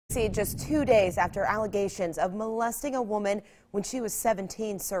Just 2 days after allegations of molesting a woman when she was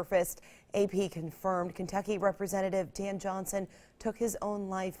 17 surfaced, AP confirmed Kentucky Representative Dan Johnson took his own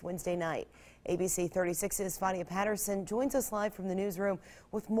life Wednesday night. ABC 36's Fadia Patterson joins us live from the newsroom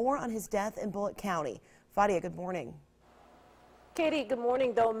with more on his death in Bullitt County. Fadia, good morning. Katie, good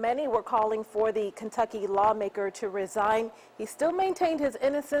morning. Though many were calling for the Kentucky lawmaker to resign, he still maintained his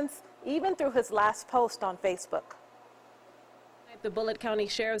innocence even through his last post on Facebook. The Bullitt County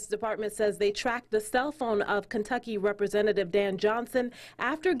Sheriff's Department says they tracked the cell phone of Kentucky Representative Dan Johnson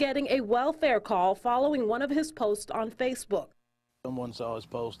after getting a welfare call following one of his posts on Facebook. Someone saw his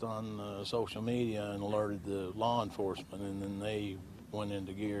post on social media and alerted the law enforcement, and then they went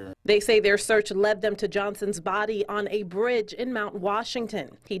into gear. They say their search led them to Johnson's body on a bridge in Mount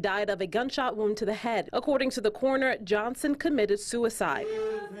Washington. He died of a gunshot wound to the head. According to the coroner, Johnson committed suicide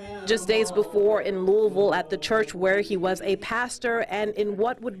just days before in Louisville at the church where he was a pastor, and in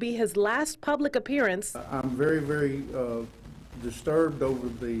what would be his last public appearance. I'm very disturbed over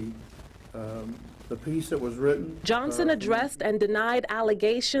the piece that was written. Johnson addressed and denied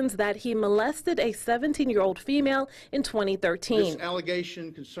allegations that he molested a 17-year-old female in 2013. This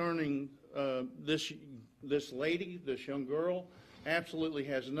allegation concerning this lady, this young girl, absolutely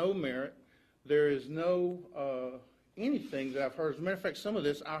has no merit. There is no anything that I've heard. As a matter of fact, some of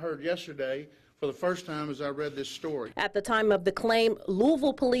this I heard yesterday for the first time as I read this story. At the time of the claim,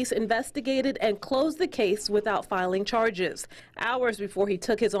 Louisville police investigated and closed the case without filing charges. Hours before he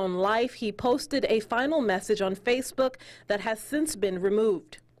took his own life, he posted a final message on Facebook that has since been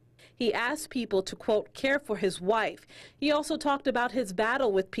removed. He asked people to, quote, care for his wife. He also talked about his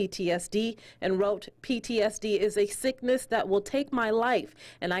battle with PTSD and wrote, "PTSD is a sickness that will take my life,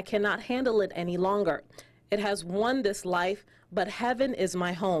 and I cannot handle it any longer. It has won this life, but heaven is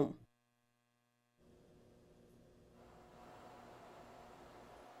my home."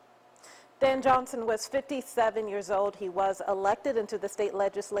 Dan Johnson was 57 years old. He was elected into the state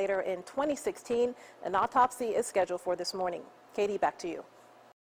legislature in 2016. An autopsy is scheduled for this morning. Katie, back to you.